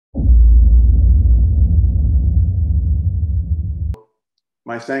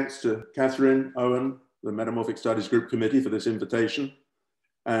My thanks to Catherine, Owen, the Metamorphic Studies Group Committee for this invitation.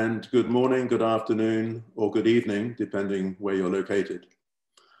 And good morning, good afternoon, or good evening, depending where you're located.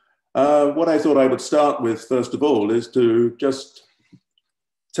 What I thought I would start with, first of all, is to just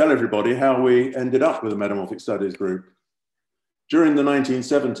tell everybody how we ended up with the Metamorphic Studies Group. During the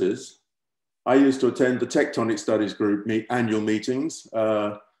 1970s, I used to attend the Tectonic Studies Group annual meetings.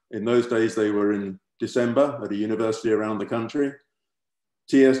 In those days, they were in December at a university around the country.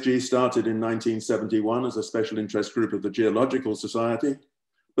 TSG started in 1971 as a special interest group of the Geological Society.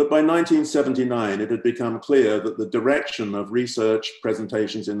 But by 1979, it had become clear that the direction of research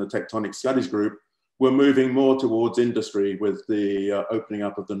presentations in the Tectonic Studies Group were moving more towards industry with the opening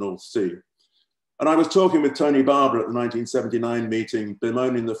up of the North Sea. And I was talking with Tony Barber at the 1979 meeting,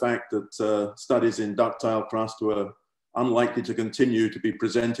 bemoaning the fact that studies in ductile crust were unlikely to continue to be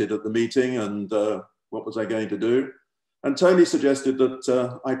presented at the meeting, and what was I going to do? And Tony suggested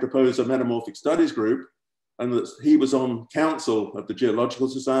that I propose a Metamorphic Studies Group, and that he was on council of the Geological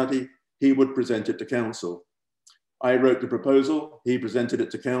Society, he would present it to council. I wrote the proposal, he presented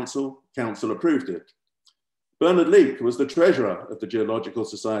it to council, council approved it. Bernard Leake was the treasurer of the Geological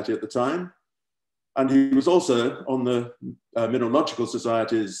Society at the time, and he was also on the Mineralogical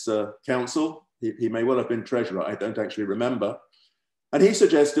Society's council. He may well have been treasurer, I don't actually remember. And he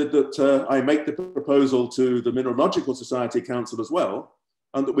suggested that I make the proposal to the Mineralogical Society Council as well,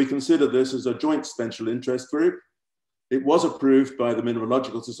 and that we consider this as a joint special interest group. It was approved by the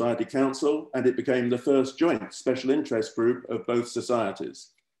Mineralogical Society Council, and it became the first joint special interest group of both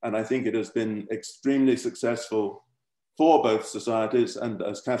societies. And I think it has been extremely successful for both societies, and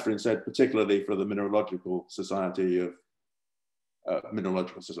as Catherine said, particularly for the Mineralogical Society of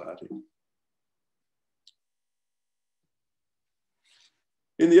Mineralogical Society.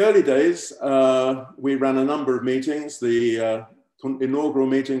 In the early days, we ran a number of meetings. The inaugural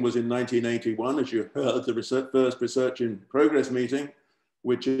meeting was in 1981, as you heard, the first research in progress meeting,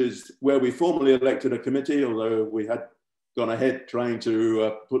 which is where we formally elected a committee, although we had gone ahead trying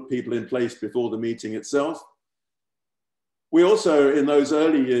to put people in place before the meeting itself. We also, in those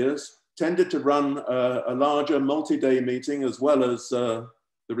early years, tended to run a larger multi-day meeting as well as the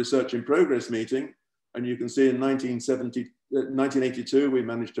research in progress meeting. And you can see in 1982, we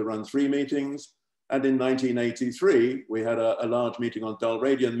managed to run 3 meetings. And in 1983, we had a large meeting on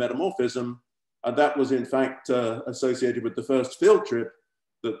Dalradian metamorphism. And that was in fact associated with the first field trip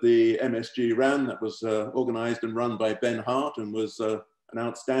that the MSG ran, that was organized and run by Ben Hart, and was an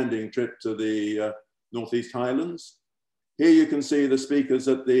outstanding trip to the Northeast Highlands. Here you can see the speakers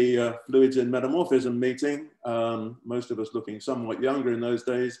at the Fluids in Metamorphism meeting, most of us looking somewhat younger in those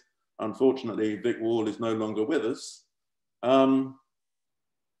days. Unfortunately, Vic Wall is no longer with us. And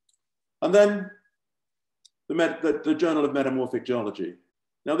then the Journal of Metamorphic Geology.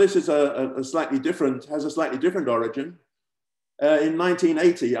 Now this is has a slightly different origin. In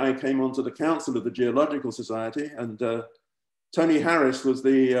 1980, I came onto the council of the Geological Society, and Tony Harris was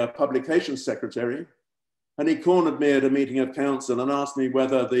the publications secretary. And he cornered me at a meeting of council and asked me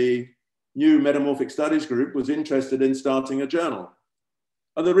whether the new Metamorphic Studies Group was interested in starting a journal.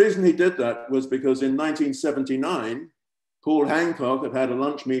 And the reason he did that was because in 1979, Paul Hancock had had a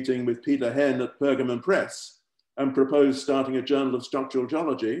lunch meeting with Peter Henn at Pergamon Press and proposed starting a journal of structural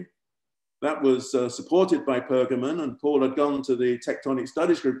geology. That was supported by Pergamon, and Paul had gone to the Tectonic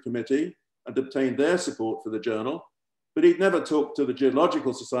Studies Group Committee and obtained their support for the journal, but he'd never talked to the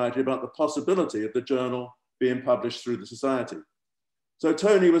Geological Society about the possibility of the journal being published through the society. So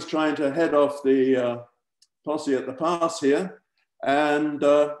Tony was trying to head off the posse at the pass here, and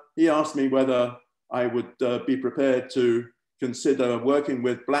he asked me whether I would be prepared to consider working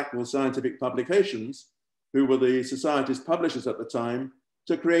with Blackwell Scientific Publications, who were the society's publishers at the time,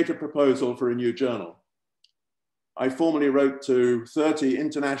 to create a proposal for a new journal. I formally wrote to 30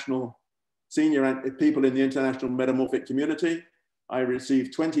 international senior people in the international metamorphic community. I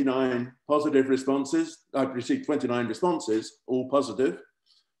received 29 positive responses. I've received 29 responses, all positive.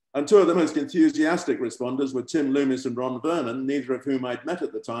 And 2 of the most enthusiastic responders were Tim Loomis and Ron Vernon, neither of whom I'd met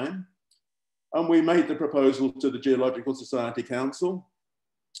at the time. And we made the proposal to the Geological Society Council.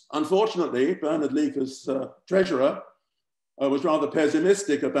 Unfortunately, Bernard Leake, as treasurer, was rather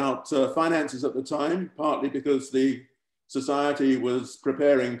pessimistic about finances at the time, partly because the society was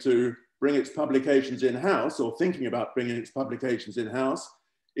preparing to bring its publications in-house, or thinking about bringing its publications in-house,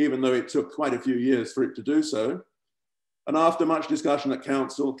 even though it took quite a few years for it to do so. And after much discussion at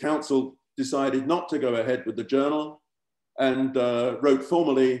council, council decided not to go ahead with the journal and wrote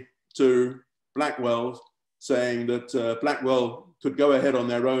formally to Blackwell saying that Blackwell could go ahead on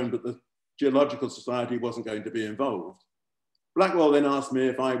their own, but the Geological Society wasn't going to be involved. Blackwell then asked me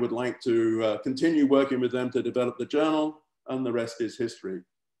if I would like to continue working with them to develop the journal, and the rest is history.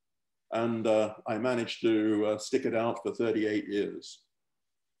 And I managed to stick it out for 38 years.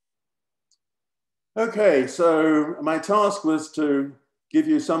 Okay, so my task was to give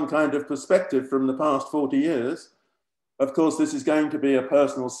you some kind of perspective from the past 40 years. Of course, this is going to be a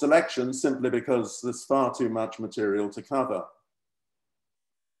personal selection simply because there's far too much material to cover.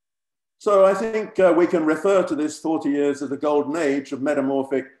 So I think we can refer to this 40 years as the golden age of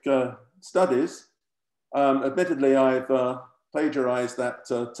metamorphic studies. Admittedly, I've plagiarized that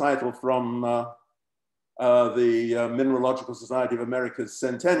title from the Mineralogical Society of America's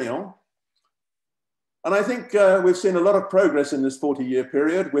centennial. And I think we've seen a lot of progress in this 40-year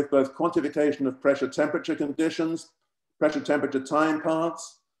period with both quantification of pressure temperature conditions, pressure temperature time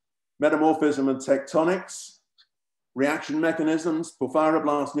paths, metamorphism and tectonics, reaction mechanisms,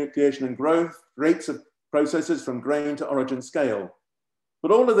 porphyroblast nucleation and growth, rates of processes from grain to origin scale.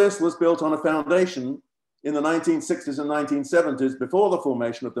 But all of this was built on a foundation in the 1960s and 1970s before the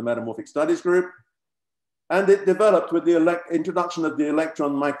formation of the Metamorphic Studies Group, and it developed with the introduction of the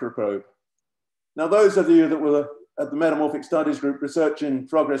electron microprobe. Now, those of you that were at the Metamorphic Studies Group Research in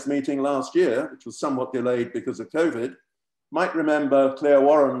Progress meeting last year, which was somewhat delayed because of COVID, might remember Claire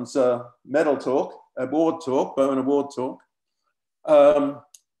Warren's medal talk, award talk, Bowen Award talk,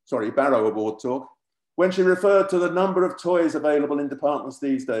 Barrow Award talk, when she referred to the number of toys available in departments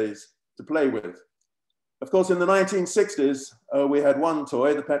these days to play with. Of course, in the 1960s, we had one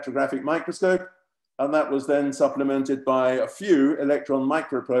toy, the petrographic microscope, and that was then supplemented by a few electron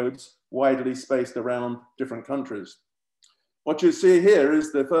microprobes widely spaced around different countries. What you see here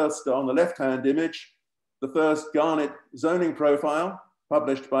is the first, on the left-hand image, the first garnet zoning profile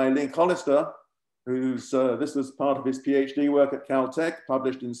published by Link Hollister, who's, this was part of his PhD work at Caltech,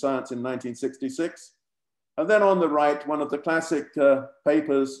 published in Science in 1966. And then on the right, one of the classic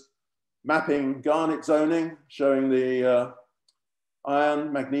papers mapping garnet zoning, showing the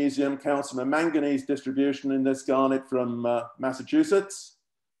iron, magnesium, calcium, and manganese distribution in this garnet from Massachusetts.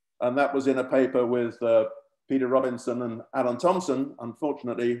 And that was in a paper with Peter Robinson and Alan Thompson.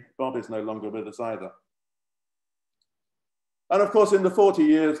 Unfortunately, Bob is no longer with us either. And of course, in the 40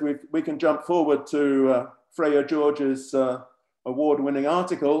 years, we can jump forward to Freya George's award-winning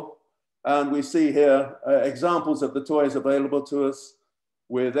article. And we see here examples of the toys available to us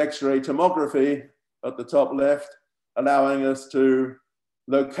with X-ray tomography at the top left, allowing us to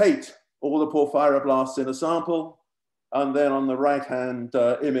locate all the porphyroblasts in a sample. And then on the right-hand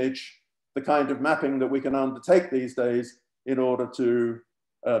image, the kind of mapping that we can undertake these days in order to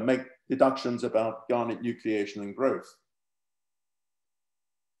make deductions about garnet nucleation and growth.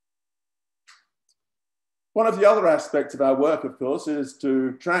 One of the other aspects of our work, of course, is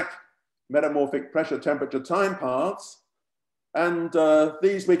to track metamorphic pressure temperature time paths. And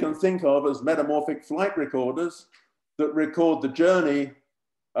these we can think of as metamorphic flight recorders that record the journey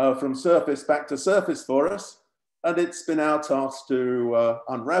from surface back to surface for us. And it's been our task to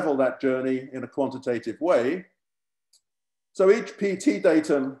unravel that journey in a quantitative way. So each PT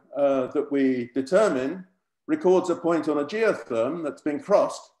datum that we determine records a point on a geotherm that's been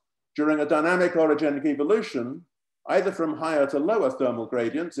crossed during a dynamic orogenic evolution, either from higher to lower thermal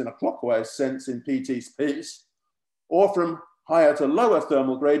gradients in a clockwise sense in PT space, or from higher to lower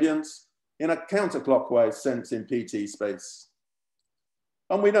thermal gradients in a counterclockwise sense in PT space.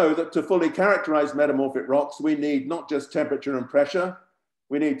 And we know that to fully characterize metamorphic rocks, we need not just temperature and pressure,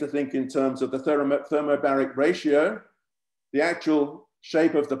 we need to think in terms of the thermobaric ratio, the actual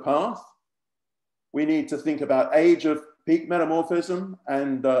shape of the path. We need to think about age of peak metamorphism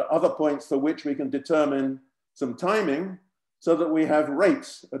and other points for which we can determine some timing so that we have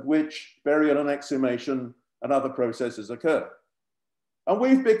rates at which burial and exhumation and other processes occur. And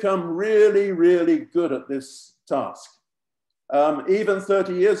we've become really, really good at this task. Even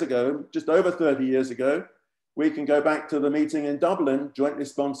 30 years ago, just over 30 years ago, we can go back to the meeting in Dublin, jointly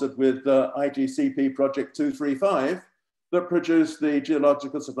sponsored with IGCP Project 235, that produced the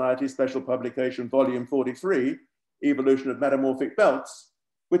Geological Society Special Publication, Volume 43, Evolution of Metamorphic Belts,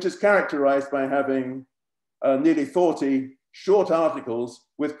 which is characterized by having nearly 40 short articles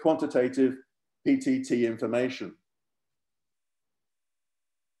with quantitative PTT information.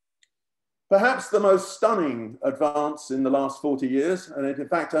 Perhaps the most stunning advance in the last 40 years, and it in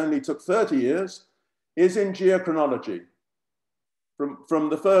fact only took 30 years, is in geochronology. From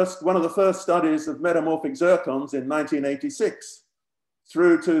one of the first studies of metamorphic zircons in 1986,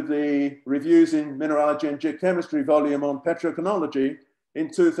 through to the reviews in Mineralogy and Geochemistry volume on petrochronology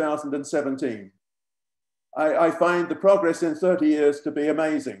in 2017. I find the progress in 30 years to be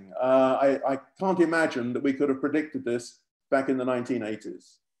amazing. I can't imagine that we could have predicted this back in the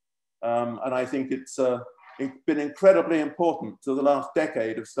 1980s. And I think it's been incredibly important to the last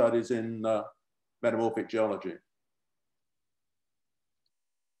decade of studies in metamorphic geology.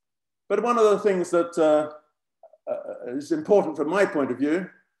 But one of the things that is important from my point of view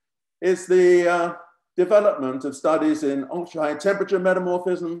is the development of studies in ultra-high temperature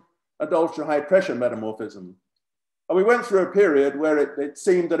metamorphism and ultra-high pressure metamorphism. And we went through a period where it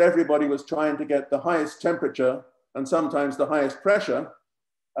seemed that everybody was trying to get the highest temperature and sometimes the highest pressure,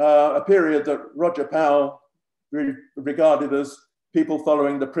 a period that Roger Powell regarded as people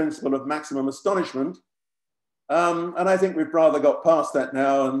following the principle of maximum astonishment. And I think we've rather got past that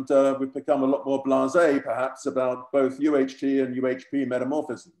now, and we've become a lot more blasé, perhaps, about both UHT and UHP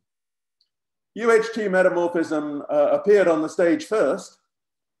metamorphism. UHT metamorphism appeared on the stage first,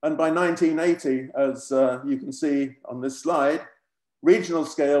 and by 1980, as you can see on this slide, regional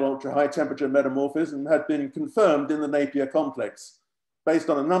scale ultra-high temperature metamorphism had been confirmed in the Napier complex, based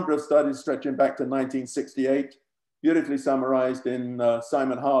on a number of studies stretching back to 1968, beautifully summarized in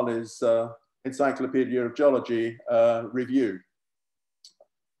Simon Harley's Encyclopedia of Geology review.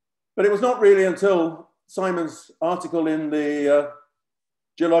 But it was not really until Simon's article in the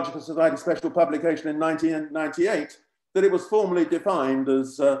Geological Society special publication in 1998 that it was formally defined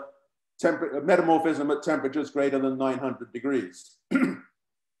as metamorphism at temperatures greater than 900 degrees.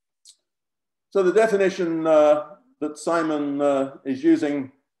 So the definition that Simon is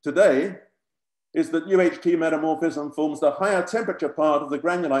using today is that UHT metamorphism forms the higher temperature part of the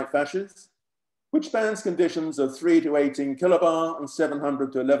granulite fasces, which spans conditions of 3 to 18 kilobar and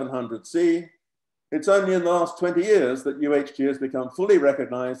 700 to 1100 C. It's only in the last 20 years that UHT has become fully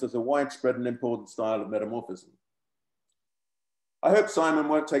recognized as a widespread and important style of metamorphism. I hope Simon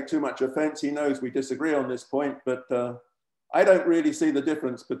won't take too much offense. He knows we disagree on this point, but I don't really see the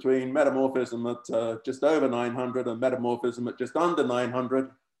difference between metamorphism at just over 900 and metamorphism at just under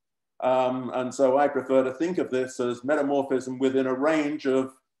 900. And so I prefer to think of this as metamorphism within a range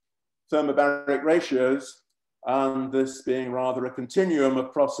of thermobaric ratios, and this being rather a continuum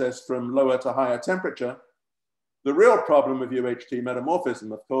of process from lower to higher temperature. The real problem with UHT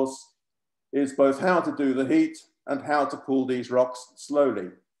metamorphism, of course, is both how to do the heat and how to cool these rocks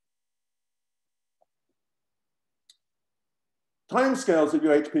slowly. Timescales of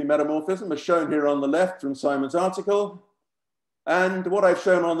UHP metamorphism are shown here on the left from Simon's article. And what I've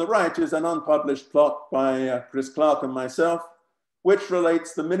shown on the right is an unpublished plot by Chris Clark and myself, which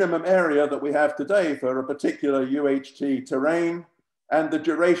relates the minimum area that we have today for a particular UHT terrain and the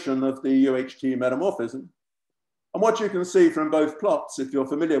duration of the UHT metamorphism. And what you can see from both plots, if you're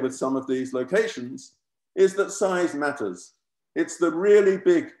familiar with some of these locations, is that size matters. It's the really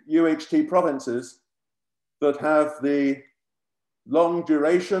big UHT provinces that have the long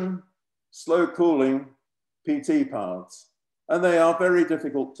duration, slow cooling PT paths, and they are very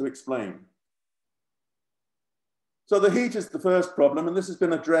difficult to explain. So the heat is the first problem, and this has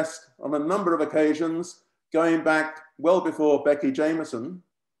been addressed on a number of occasions, going back well before Becky Jameson.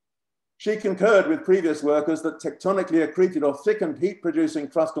 She concurred with previous workers that tectonically accreted or thickened heat-producing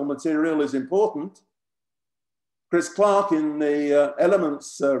crustal material is important. Chris Clark in the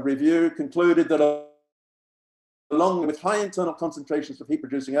Elements review concluded that along with high internal concentrations of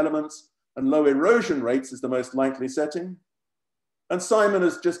heat-producing elements and low erosion rates is the most likely setting. And Simon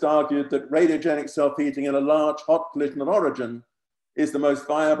has just argued that radiogenic self-heating in a large hot collision at origin is the most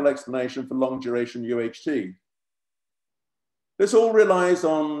viable explanation for long-duration UHT. This all relies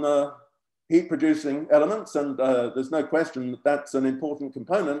on heat-producing elements, and there's no question that that's an important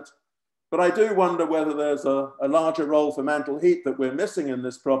component. But I do wonder whether there's a larger role for mantle heat that we're missing in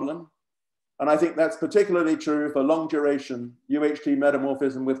this problem. And I think that's particularly true for long-duration UHT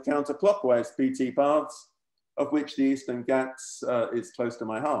metamorphism with counterclockwise PT paths, of which the Eastern Ghats is close to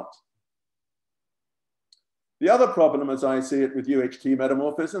my heart. The other problem, as I see it with UHT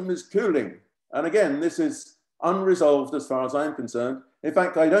metamorphism, is cooling. And again, this is unresolved as far as I'm concerned. In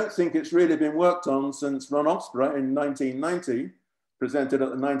fact, I don't think it's really been worked on since Ron Oxborough in 1990, presented at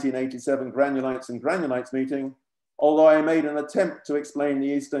the 1987 Granulites and Granulites meeting, although I made an attempt to explain the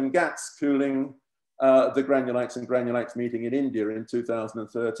Eastern Ghats cooling the Granulites and Granulites meeting in India in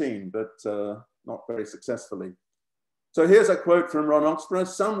 2013, but not very successfully. So here's a quote from Ron Oxborough: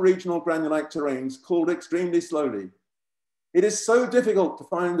 "Some regional granulite terrains cooled extremely slowly. It is so difficult to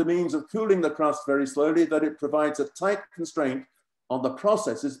find the means of cooling the crust very slowly that it provides a tight constraint on the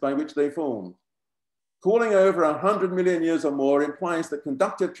processes by which they formed. Cooling over 100 million years or more implies that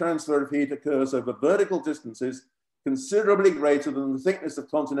conductive transfer of heat occurs over vertical distances considerably greater than the thickness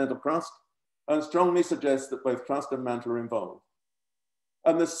of continental crust, and strongly suggests that both crust and mantle are involved."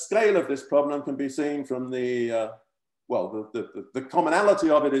 And the scale of this problem can be seen from the well, the commonality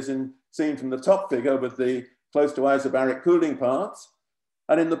of it is seen from the top figure with the close to isobaric cooling parts.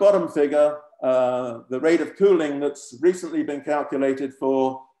 And in the bottom figure, the rate of cooling that's recently been calculated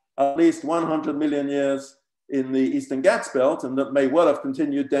for at least 100 million years in the Eastern Ghats belt, and that may well have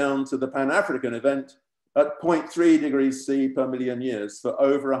continued down to the Pan-African event at 0.3 degrees C per million years for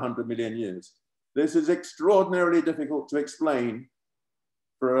over 100 million years. This is extraordinarily difficult to explain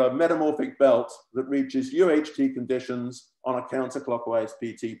for a metamorphic belt that reaches UHT conditions on a counterclockwise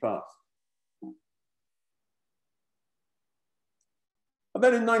PT path. And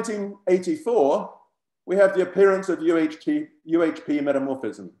then in 1984, we have the appearance of UHP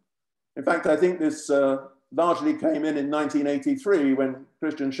metamorphism. In fact, I think this largely came in 1983 when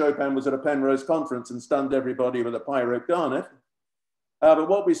Christian Chopin was at a Penrose conference and stunned everybody with a pyro garnet. But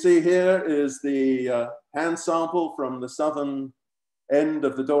what we see here is the hand sample from the southern end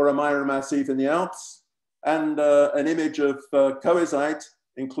of the Dora Myra Massif in the Alps, and an image of coesite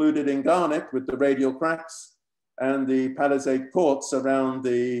included in garnet with the radial cracks and the palisade quartz around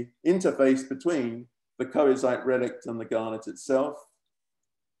the interface between the coesite relict and the garnet itself.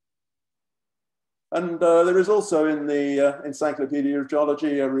 And there is also in the Encyclopedia of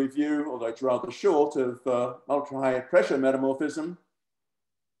Geology a review, although it's rather short, of ultra-high pressure metamorphism.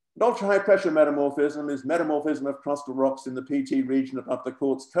 And ultra-high pressure metamorphism is metamorphism of crustal rocks in the PT region above the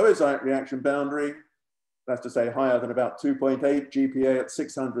quartz coesite reaction boundary. That's to say higher than about 2.8 GPa at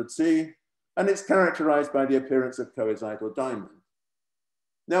 600 C. And it's characterized by the appearance of coesite or diamond.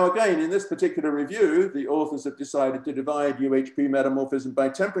 Now again, in this particular review, the authors have decided to divide UHP metamorphism by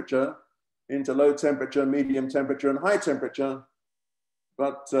temperature into low temperature, medium temperature, and high temperature.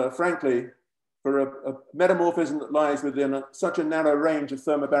 But frankly, for a metamorphism that lies within such a narrow range of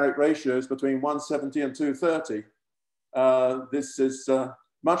thermobaric ratios between 170 and 230, this is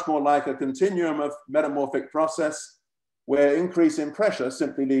much more like a continuum of metamorphic process where increase in pressure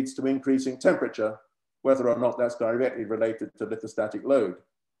simply leads to increasing temperature, whether or not that's directly related to lithostatic load.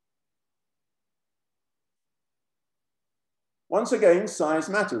 Once again, size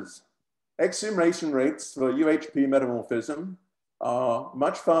matters. Exhumation rates for UHP metamorphism are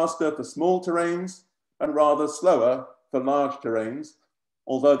much faster for small terrains and rather slower for large terrains,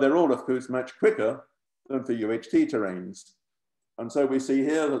 although they're all, of course, much quicker than for UHT terrains. And so we see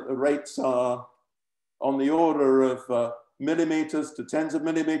here that the rates are on the order of millimeters to tens of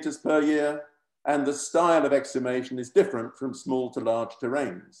millimeters per year, and the style of exhumation is different from small to large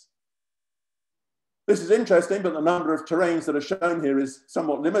terrains. This is interesting, but the number of terrains that are shown here is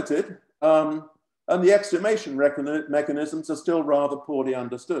somewhat limited, and the exhumation mechanisms are still rather poorly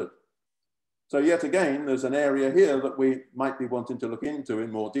understood. So yet again, there's an area here that we might be wanting to look into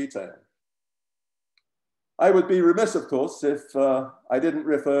in more detail. I would be remiss, of course, if I didn't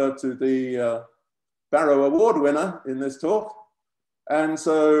refer to the Barrow Award winner in this talk. And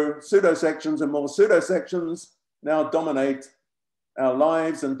so pseudosections and more pseudosections now dominate our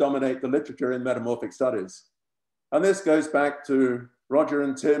lives and dominate the literature in metamorphic studies. And this goes back to Roger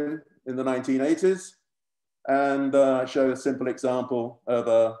and Tim in the 1980s. And I show a simple example of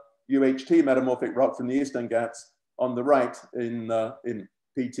a UHT metamorphic rock from the Eastern Ghats on the right in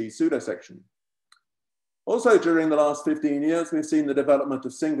PT pseudosection. Also during the last 15 years, we've seen the development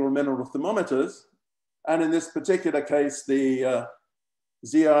of single mineral thermometers. And in this particular case, the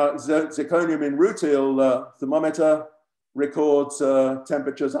zirconium in rutile thermometer records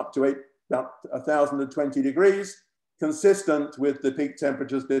temperatures up to about 1,020 degrees, consistent with the peak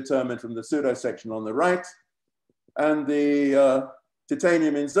temperatures determined from the pseudosection on the right. And the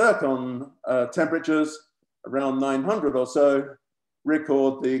titanium in zircon temperatures around 900 or so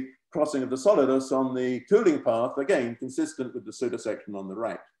record the crossing of the solidus on the cooling path, again, consistent with the pseudosection on the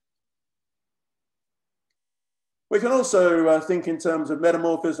right. We can also think in terms of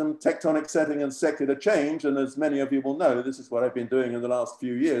metamorphism, tectonic setting, and secular change. And as many of you will know, this is what I've been doing in the last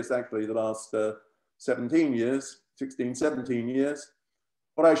few years, actually the last 17 years, 16, 17 years.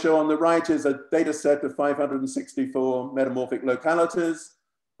 What I show on the right is a data set of 564 metamorphic localities.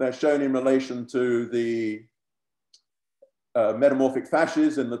 They're shown in relation to the metamorphic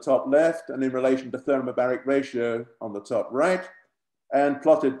fasces in the top left and in relation to thermobaric ratio on the top right, and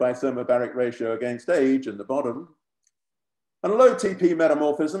plotted by thermobaric ratio against age in the bottom. And low TP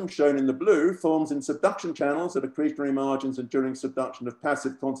metamorphism, shown in the blue, forms in subduction channels at accretionary margins and during subduction of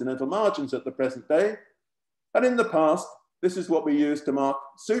passive continental margins at the present day. And in the past, this is what we use to mark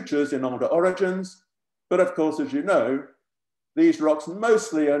sutures in older origins. But of course, as you know, these rocks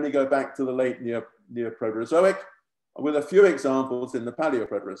mostly only go back to the late Neoproterozoic, with a few examples in the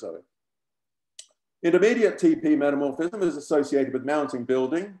Paleoproterozoic. Intermediate TP metamorphism is associated with mountain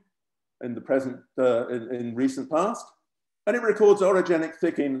building in the present, in recent past. And it records orogenic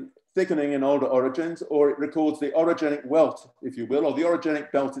thickening in older orogens, or it records the orogenic welt, if you will, or the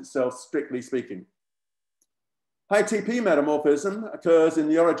orogenic belt itself, strictly speaking. High TP metamorphism occurs in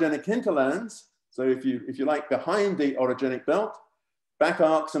the orogenic hinterlands. So if you like, behind the orogenic belt, back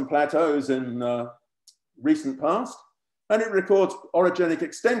arcs and plateaus in recent past. And it records orogenic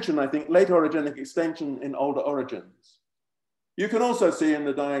extension, I think, late orogenic extension in older orogens. You can also see in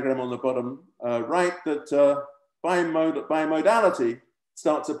the diagram on the bottom right that bimodality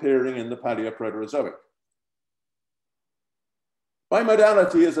starts appearing in the Paleoproterozoic.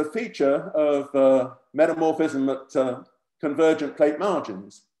 Bimodality is a feature of metamorphism at convergent plate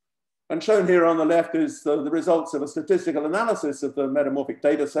margins. And shown here on the left is the results of a statistical analysis of the metamorphic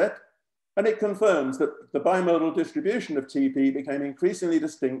data set. And it confirms that the bimodal distribution of TP became increasingly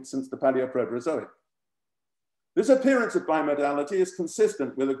distinct since the Paleoproterozoic. This appearance of bimodality is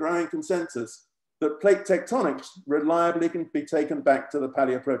consistent with a growing consensus that plate tectonics reliably can be taken back to the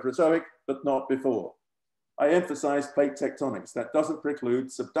Paleoproterozoic, but not before. I emphasize plate tectonics. That doesn't preclude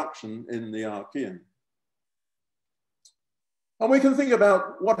subduction in the Archean. And we can think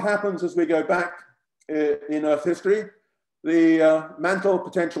about what happens as we go back in Earth history. The mantle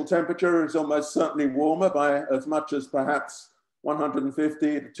potential temperature is almost certainly warmer by as much as perhaps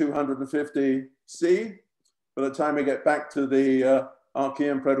 150 to 250 C by the time we get back to the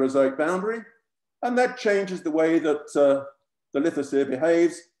Archean Proterozoic boundary. And that changes the way that the lithosphere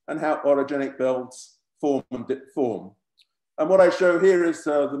behaves and how orogenic belts form. And what I show here is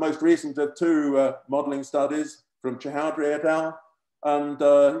the most recent of two modeling studies from Chowdhury et al. And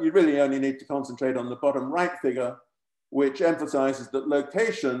you really only need to concentrate on the bottom right figure, which emphasizes that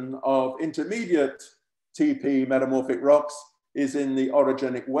location of intermediate TP metamorphic rocks is in the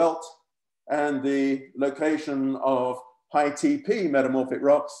orogenic welt, and the location of high TP metamorphic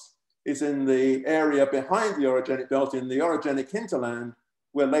rocks is in the area behind the orogenic belt in the orogenic hinterland,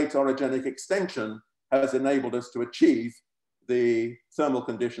 where late orogenic extension has enabled us to achieve the thermal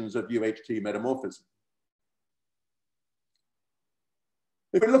conditions of UHT metamorphism.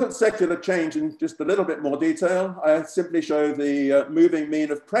 If we look at secular change in just a little bit more detail, I simply show the moving mean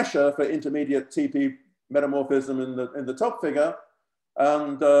of pressure for intermediate TP metamorphism in the top figure.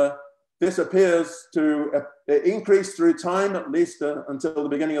 And this appears to increase through time, at least until the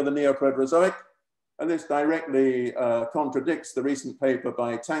beginning of the Neoproterozoic. And this directly contradicts the recent paper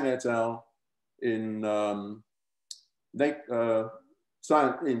by Tang et al. In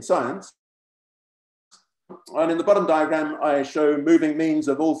Science. And in the bottom diagram, I show moving means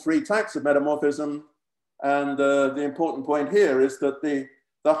of all three types of metamorphism. And the important point here is that the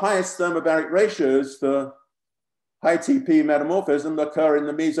highest thermobaric ratios for high TP metamorphism occur in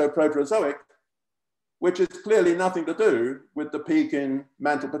the Mesoproterozoic, which is clearly nothing to do with the peak in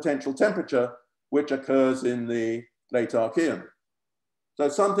mantle potential temperature, which occurs in the late Archean. So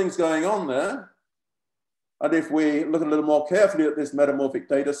something's going on there. And if we look a little more carefully at this metamorphic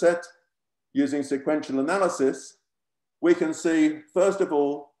data set, using sequential analysis, we can see, first of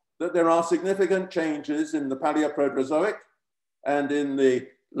all, that there are significant changes in the Paleoproterozoic and in the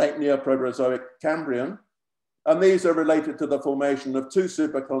late Neoproterozoic Cambrian. And these are related to the formation of two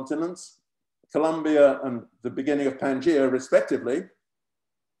supercontinents, Columbia and the beginning of Pangaea, respectively.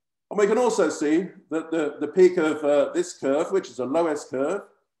 And we can also see that the peak of this curve, which is a lowest curve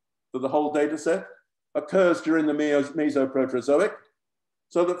for the whole data set, occurs during the Mesoproterozoic,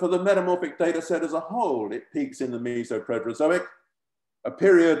 so that for the metamorphic data set as a whole, it peaks in the Mesoproterozoic, a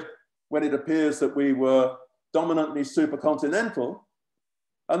period when it appears that we were dominantly supercontinental.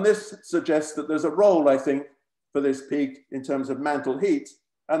 And this suggests that there's a role, I think, for this peak in terms of mantle heat,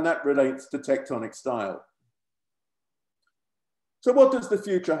 and that relates to tectonic style. So what does the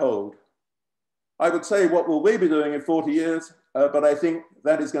future hold? I would say, what will we be doing in 40 years? But I think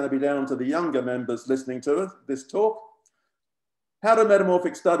that is going to be down to the younger members listening to this talk. How do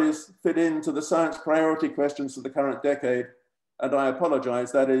metamorphic studies fit into the science priority questions for the current decade? And I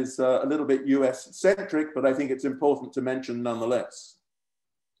apologize, that is a little bit US-centric, but I think it's important to mention nonetheless.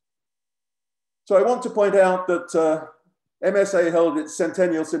 So I want to point out that MSA held its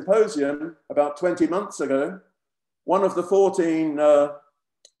centennial symposium about 20 months ago. One of the 14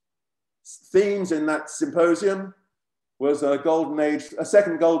 themes in that symposium was a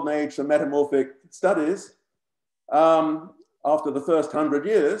second golden age for metamorphic studies. After the first 100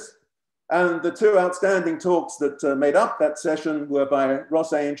 years. And the two outstanding talks that made up that session were by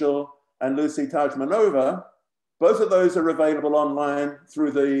Ross Angel and Lucy Tajmanova. Both of those are available online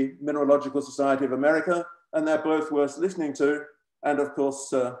through the Mineralogical Society of America, and they're both worth listening to. And of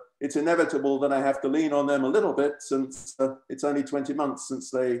course, it's inevitable that I have to lean on them a little bit, since it's only 20 months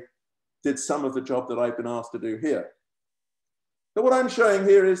since they did some of the job that I've been asked to do here. So what I'm showing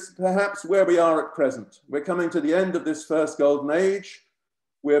here is perhaps where we are at present. We're coming to the end of this first golden age.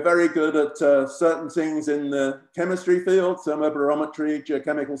 We're very good at certain things in the chemistry field, thermobarometry,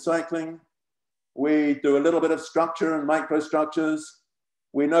 geochemical cycling. We do a little bit of structure and microstructures.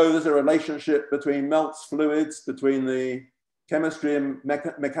 We know there's a relationship between melts, fluids, between the chemistry and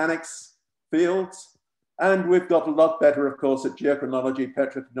mechanics fields. And we've got a lot better, of course, at geochronology,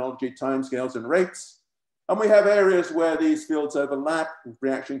 petrochronology, timescales, and rates. And we have areas where these fields overlap: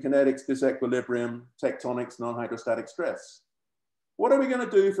 reaction kinetics, disequilibrium, tectonics, non-hydrostatic stress. What are we going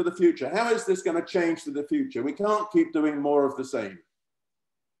to do for the future? How is this going to change for the future? We can't keep doing more of the same.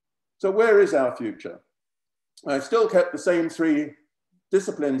 So where is our future? I've still kept the same three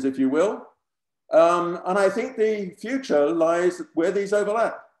disciplines, if you will. And I think the future lies where these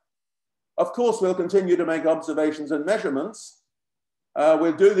overlap. Of course, we'll continue to make observations and measurements.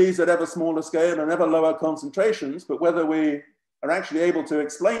 We'll do these at ever smaller scale and ever lower concentrations, but whether we are actually able to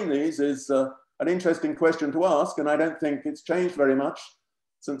explain these is an interesting question to ask, and I don't think it's changed very much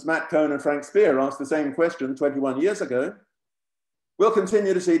since Matt Cohn and Frank Spear asked the same question 21 years ago. We'll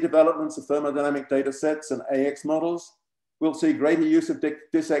continue to see developments of thermodynamic data sets and AX models. We'll see greater use of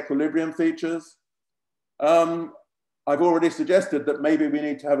disequilibrium features. I've already suggested that maybe we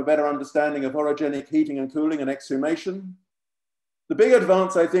need to have a better understanding of orogenic heating and cooling and exhumation. The big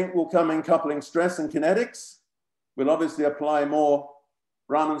advance, I think, will come in coupling stress and kinetics. We'll obviously apply more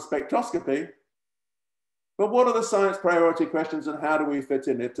Raman spectroscopy. But what are the science priority questions and how do we fit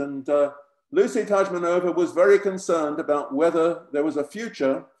in it? And Lucy Tajmanova was very concerned about whether there was a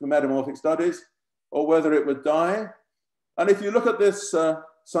future for metamorphic studies or whether it would die. And if you look at this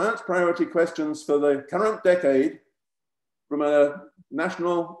science priority questions for the current decade from a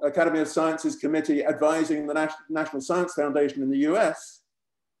National Academy of Sciences committee advising the National Science Foundation in the US,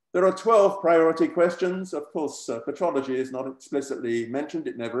 there are 12 priority questions. Of course, petrology is not explicitly mentioned,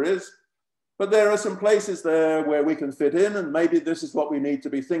 it never is. But there are some places there where we can fit in, and maybe this is what we need to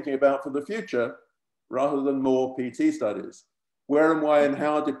be thinking about for the future rather than more PT studies. Where and why and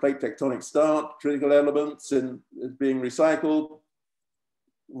how did plate tectonics start? Critical elements in being recycled,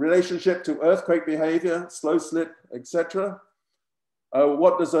 relationship to earthquake behavior, slow slip, etc.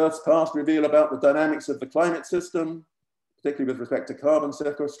 What does Earth's past reveal about the dynamics of the climate system, particularly with respect to carbon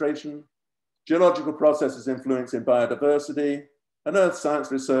sequestration, geological processes influencing biodiversity, and earth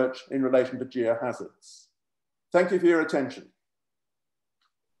science research in relation to geohazards. Thank you for your attention.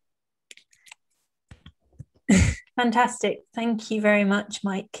 Fantastic. Thank you very much,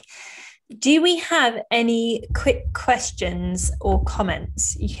 Mike. Do we have any quick questions or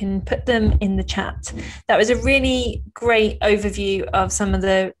comments? You can put them in the chat. That was a really great overview of some of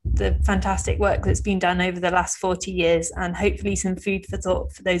the fantastic work that's been done over the last 40 years, and hopefully some food for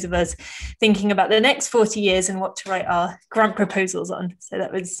thought for those of us thinking about the next 40 years and what to write our grant proposals on. So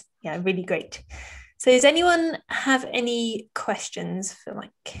that was, yeah, really great. So does anyone have any questions for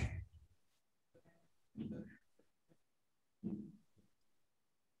Mike?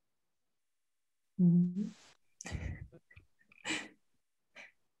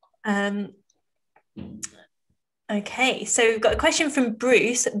 Okay, so we've got a question from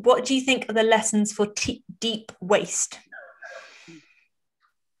Bruce. What do you think are the lessons for deep waste?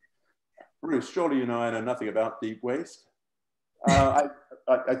 Bruce, surely you know I know nothing about deep waste. I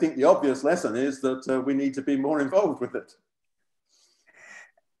think the obvious lesson is that we need to be more involved with it.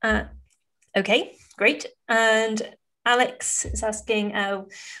 Okay, great. And Alex is asking,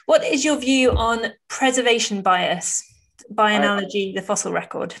 what is your view on preservation bias, by analogy, the fossil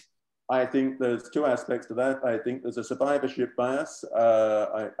record? I think there's two aspects to that. I think there's a survivorship bias.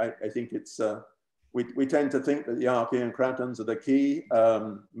 I think it's, we tend to think that the Archean cratons are the key.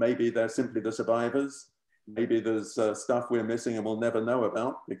 Maybe they're simply the survivors. Maybe there's stuff we're missing and we'll never know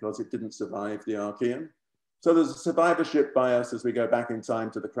about because it didn't survive the Archean. So there's a survivorship bias as we go back in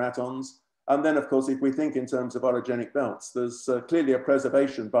time to the cratons. And then, of course, if we think in terms of orogenic belts, there's clearly a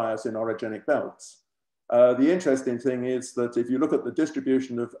preservation bias in orogenic belts. The interesting thing is that if you look at the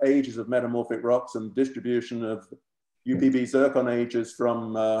distribution of ages of metamorphic rocks and distribution of UPB zircon ages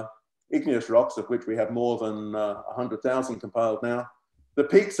from igneous rocks, of which we have more than 100,000 compiled now, the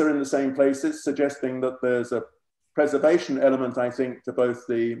peaks are in the same places, suggesting that there's a preservation element, I think, to both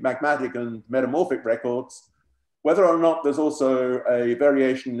the magmatic and metamorphic records. Whether or not there's also a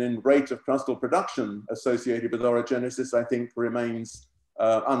variation in rate of crustal production associated with orogenesis, I think remains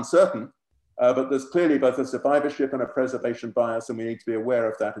uncertain. But there's clearly both a survivorship and a preservation bias, and we need to be aware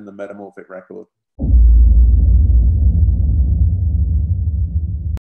of that in the metamorphic record.